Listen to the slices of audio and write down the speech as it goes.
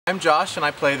I'm Josh and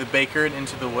I play the baker in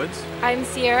Into the Woods. I'm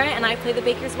Sierra and I play the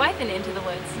baker's wife in Into the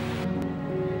Woods.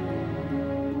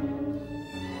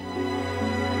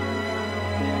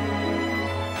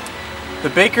 The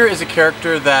baker is a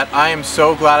character that I am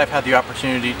so glad I've had the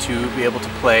opportunity to be able to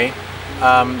play.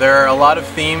 There are a lot of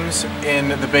themes in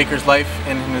the baker's life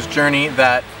and in his journey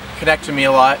that connect to me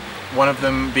a lot. One of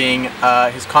them being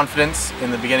his confidence.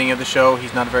 In the beginning of the show,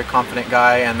 he's not a very confident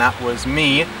guy, and that was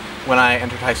me when I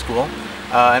entered high school.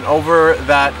 And over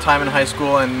that time in high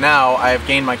school and now, I have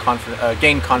gained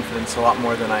confidence a lot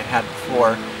more than I had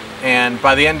before. And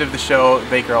by the end of the show,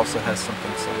 Baker also has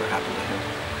something similar happen to him.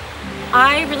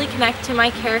 I really connect to my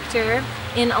character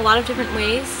in a lot of different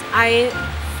ways. I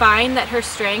find that her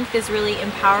strength is really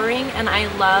empowering, and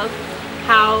I love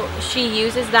how she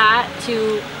uses that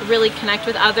to really connect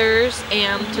with others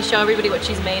and to show everybody what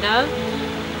she's made of.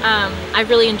 I've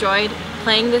really enjoyed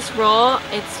playing this role.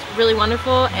 It's really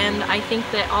wonderful, and I think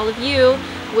that all of you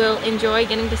will enjoy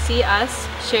getting to see us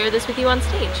share this with you on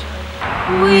stage.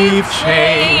 We've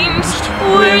changed,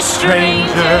 we're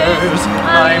strangers,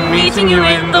 I'm meeting you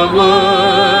in the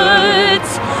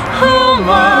woods. Oh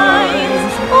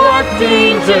minds, what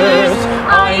dangers,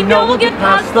 I know we'll get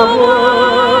past the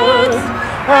woods.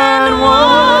 And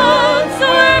once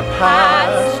we're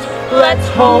past, let's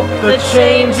hope the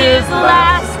changes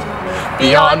last.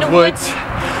 Beyond woods,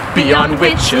 beyond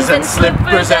witches and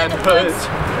slippers and hoods,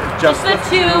 just the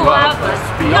two of us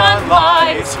beyond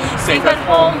lies, safe at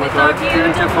home with our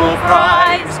beautiful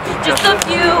prize. Just a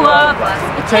few of us,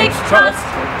 it takes trust,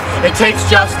 it takes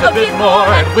just a bit more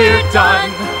and we're done.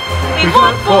 We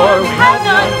want four, we have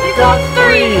none, we got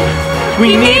three,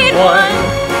 we need one,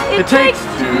 it takes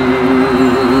two.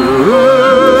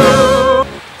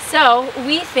 So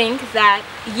we think that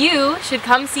you should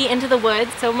come see Into the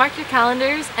Woods, so mark your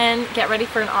calendars and get ready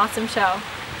for an awesome show.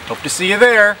 Hope to see you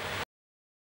there.